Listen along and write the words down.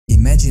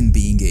Imagine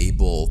being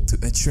able to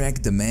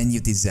attract the man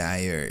you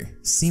desire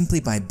simply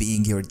by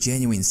being your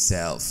genuine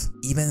self,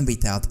 even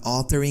without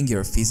altering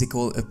your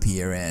physical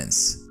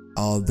appearance.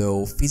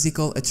 Although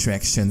physical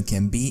attraction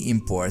can be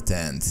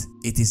important,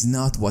 it is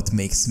not what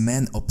makes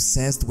men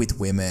obsessed with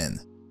women.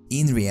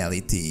 In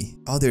reality,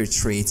 other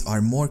traits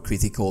are more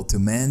critical to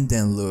men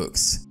than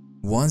looks.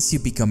 Once you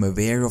become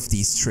aware of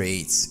these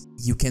traits,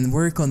 you can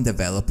work on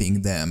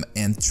developing them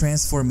and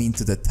transform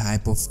into the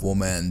type of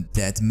woman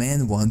that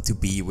men want to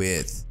be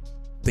with.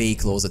 Pay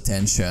close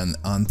attention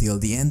until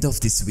the end of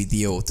this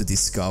video to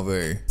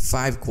discover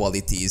 5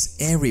 qualities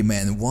every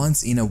man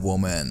wants in a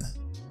woman.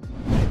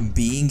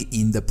 Being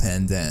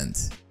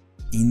independent.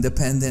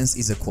 Independence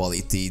is a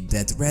quality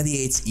that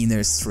radiates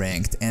inner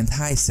strength and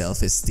high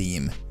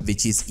self-esteem,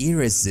 which is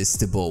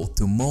irresistible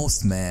to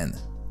most men.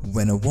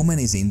 When a woman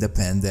is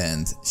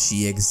independent,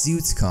 she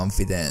exudes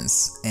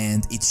confidence,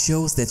 and it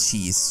shows that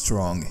she is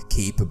strong,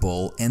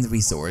 capable, and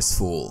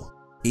resourceful.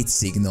 It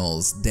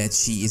signals that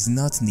she is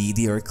not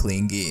needy or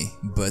clingy,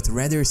 but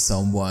rather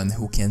someone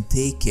who can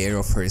take care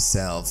of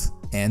herself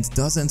and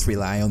doesn't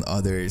rely on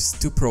others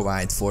to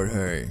provide for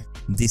her.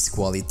 This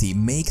quality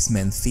makes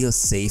men feel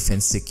safe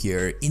and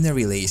secure in a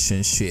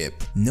relationship,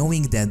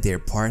 knowing that their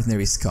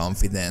partner is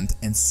confident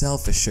and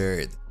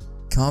self-assured.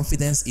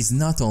 Confidence is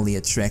not only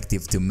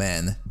attractive to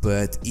men,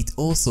 but it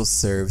also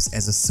serves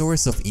as a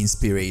source of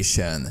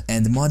inspiration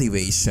and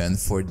motivation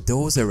for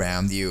those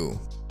around you.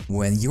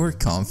 When you're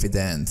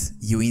confident,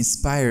 you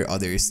inspire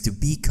others to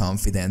be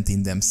confident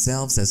in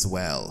themselves as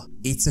well.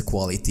 It's a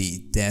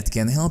quality that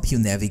can help you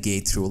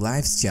navigate through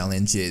life's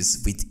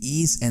challenges with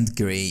ease and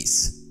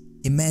grace.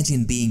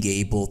 Imagine being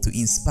able to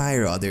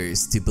inspire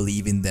others to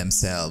believe in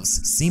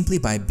themselves simply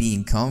by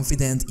being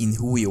confident in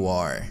who you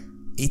are.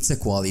 It's a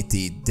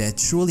quality that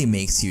truly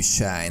makes you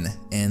shine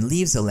and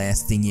leaves a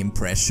lasting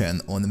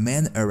impression on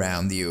men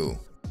around you.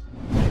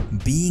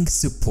 Being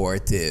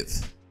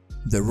supportive.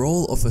 The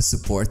role of a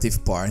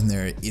supportive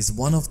partner is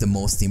one of the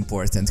most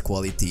important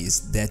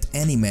qualities that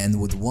any man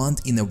would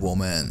want in a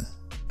woman.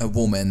 A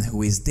woman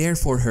who is there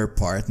for her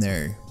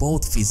partner,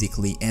 both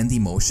physically and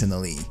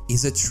emotionally,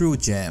 is a true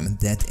gem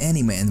that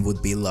any man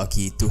would be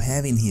lucky to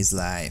have in his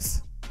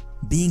life.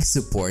 Being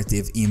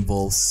supportive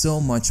involves so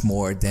much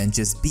more than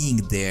just being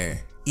there.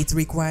 It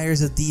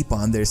requires a deep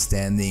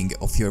understanding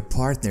of your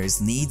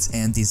partner's needs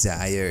and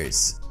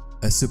desires.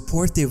 A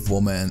supportive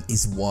woman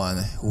is one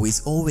who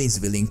is always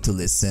willing to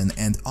listen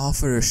and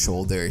offer a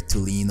shoulder to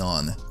lean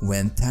on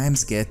when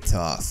times get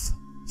tough.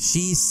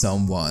 She is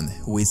someone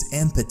who is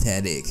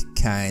empathetic,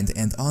 kind,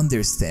 and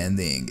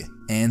understanding,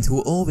 and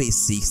who always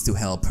seeks to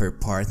help her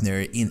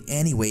partner in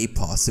any way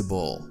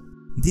possible.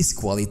 This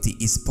quality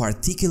is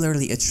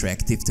particularly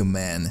attractive to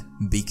men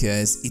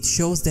because it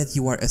shows that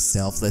you are a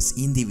selfless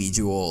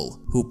individual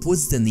who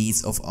puts the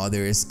needs of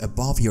others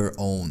above your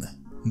own.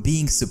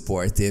 Being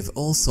supportive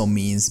also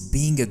means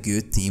being a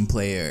good team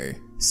player,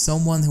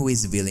 someone who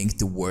is willing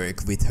to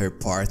work with her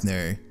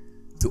partner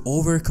to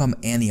overcome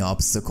any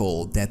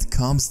obstacle that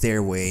comes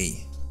their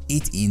way.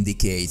 It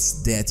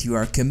indicates that you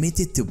are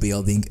committed to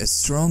building a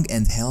strong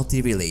and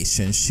healthy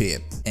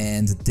relationship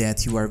and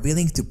that you are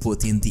willing to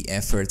put in the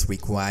effort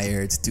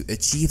required to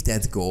achieve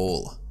that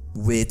goal.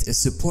 With a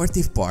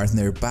supportive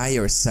partner by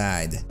your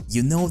side,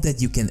 you know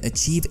that you can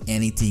achieve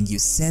anything you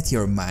set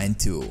your mind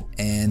to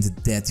and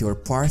that your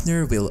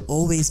partner will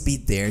always be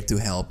there to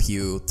help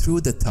you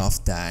through the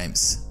tough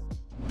times.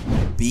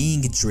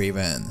 Being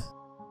driven.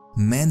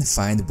 Men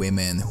find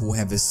women who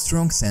have a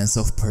strong sense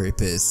of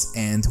purpose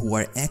and who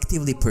are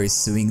actively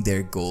pursuing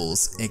their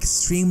goals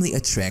extremely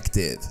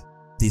attractive.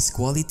 This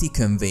quality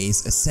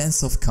conveys a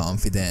sense of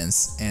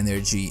confidence,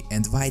 energy,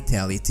 and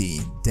vitality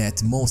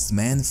that most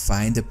men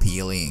find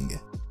appealing.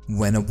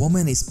 When a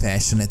woman is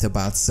passionate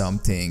about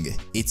something,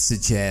 it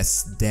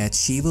suggests that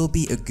she will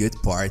be a good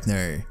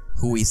partner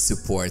who is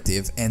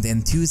supportive and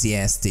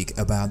enthusiastic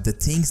about the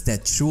things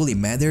that truly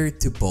matter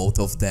to both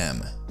of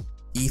them.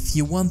 If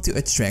you want to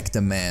attract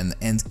a man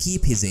and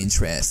keep his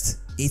interest,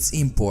 it's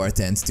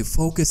important to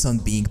focus on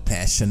being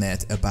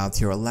passionate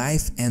about your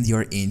life and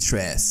your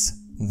interests.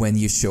 When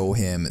you show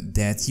him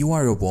that you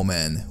are a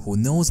woman who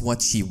knows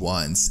what she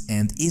wants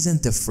and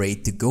isn't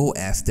afraid to go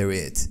after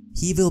it,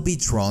 he will be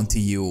drawn to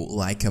you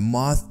like a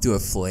moth to a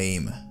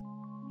flame.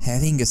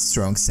 Having a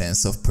strong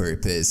sense of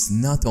purpose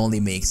not only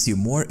makes you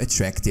more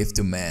attractive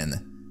to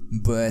men,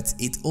 but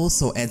it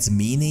also adds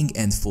meaning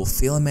and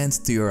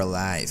fulfillment to your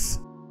life.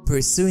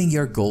 Pursuing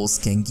your goals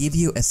can give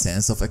you a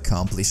sense of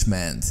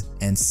accomplishment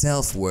and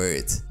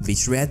self-worth,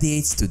 which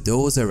radiates to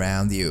those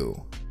around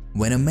you.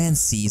 When a man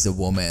sees a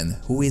woman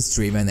who is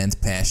driven and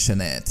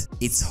passionate,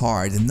 it's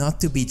hard not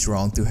to be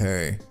drawn to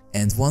her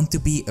and want to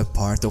be a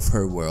part of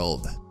her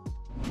world.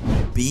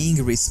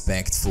 Being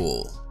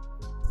respectful.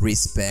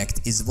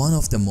 Respect is one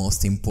of the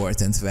most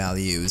important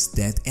values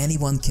that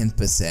anyone can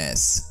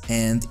possess,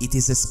 and it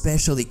is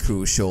especially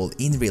crucial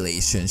in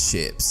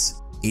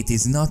relationships. It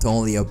is not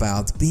only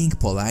about being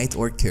polite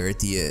or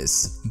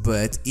courteous,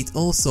 but it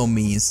also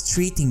means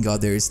treating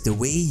others the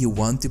way you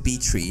want to be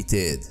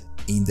treated.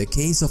 In the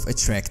case of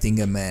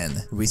attracting a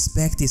man,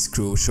 respect is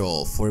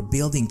crucial for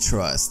building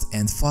trust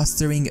and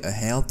fostering a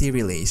healthy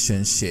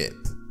relationship.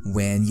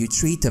 When you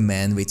treat a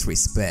man with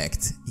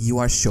respect, you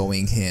are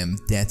showing him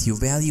that you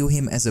value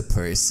him as a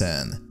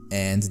person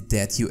and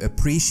that you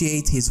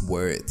appreciate his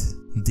worth.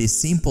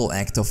 This simple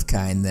act of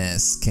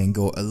kindness can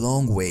go a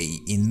long way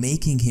in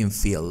making him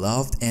feel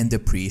loved and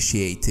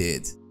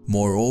appreciated.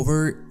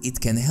 Moreover,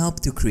 it can help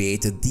to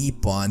create a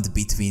deep bond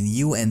between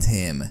you and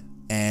him,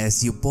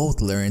 as you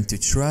both learn to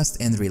trust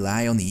and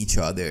rely on each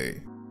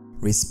other.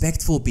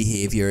 Respectful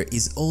behavior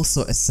is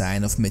also a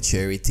sign of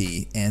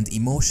maturity and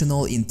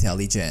emotional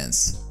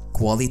intelligence,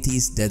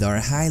 qualities that are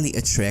highly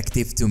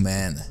attractive to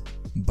men.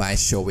 By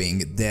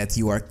showing that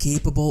you are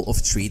capable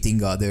of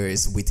treating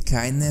others with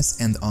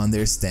kindness and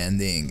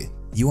understanding,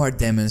 you are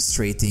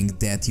demonstrating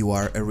that you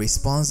are a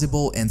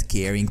responsible and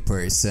caring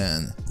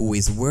person who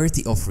is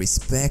worthy of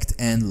respect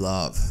and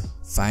love.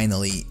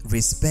 Finally,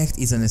 respect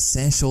is an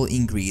essential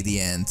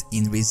ingredient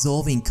in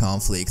resolving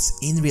conflicts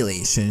in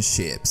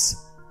relationships.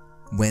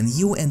 When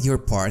you and your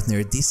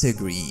partner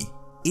disagree,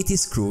 it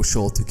is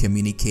crucial to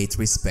communicate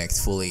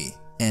respectfully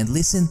and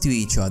listen to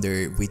each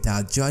other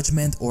without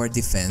judgment or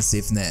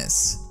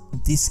defensiveness.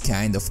 This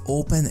kind of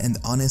open and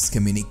honest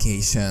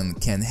communication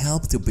can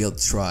help to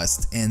build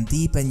trust and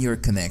deepen your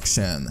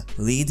connection,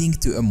 leading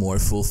to a more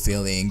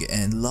fulfilling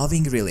and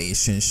loving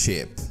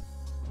relationship.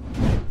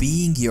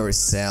 Being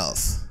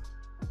yourself.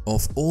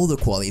 Of all the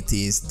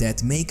qualities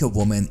that make a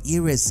woman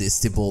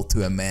irresistible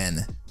to a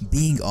man,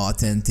 being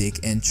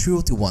authentic and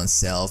true to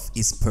oneself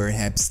is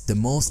perhaps the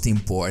most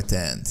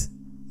important.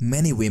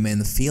 Many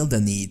women feel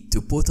the need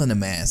to put on a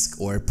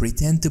mask or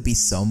pretend to be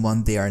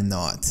someone they are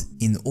not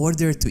in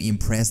order to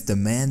impress the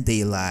man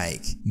they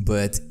like,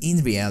 but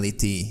in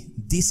reality,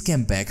 this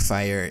can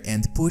backfire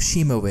and push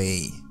him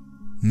away.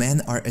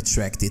 Men are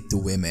attracted to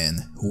women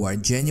who are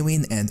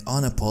genuine and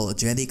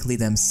unapologetically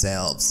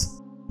themselves.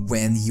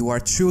 When you are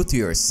true to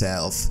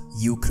yourself,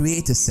 you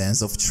create a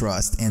sense of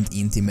trust and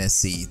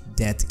intimacy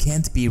that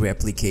can't be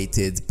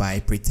replicated by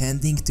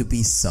pretending to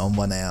be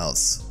someone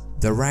else.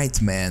 The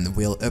right man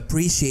will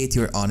appreciate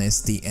your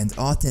honesty and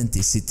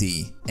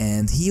authenticity,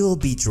 and he will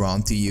be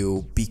drawn to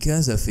you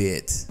because of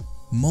it.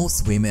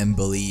 Most women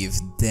believe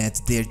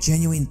that their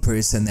genuine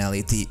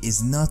personality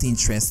is not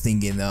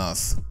interesting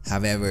enough.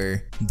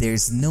 However,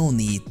 there's no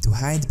need to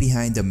hide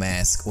behind a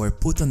mask or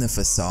put on a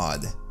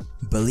facade.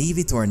 Believe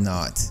it or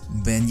not,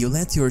 when you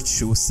let your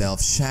true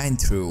self shine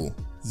through,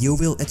 you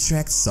will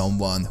attract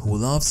someone who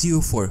loves you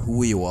for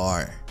who you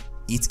are.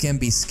 It can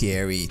be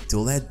scary to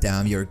let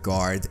down your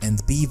guard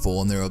and be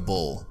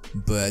vulnerable,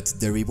 but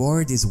the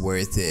reward is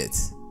worth it.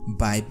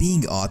 By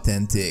being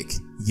authentic,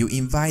 you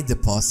invite the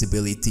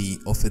possibility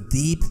of a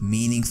deep,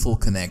 meaningful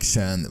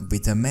connection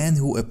with a man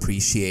who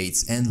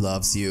appreciates and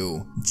loves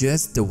you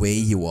just the way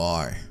you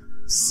are.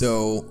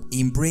 So,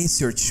 embrace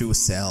your true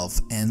self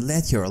and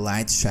let your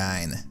light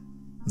shine.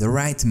 The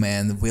right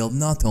man will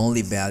not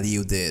only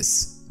value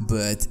this,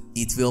 but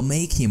it will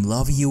make him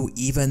love you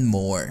even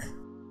more.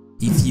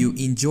 If you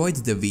enjoyed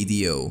the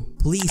video,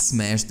 please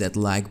smash that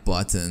like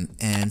button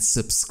and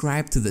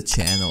subscribe to the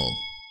channel.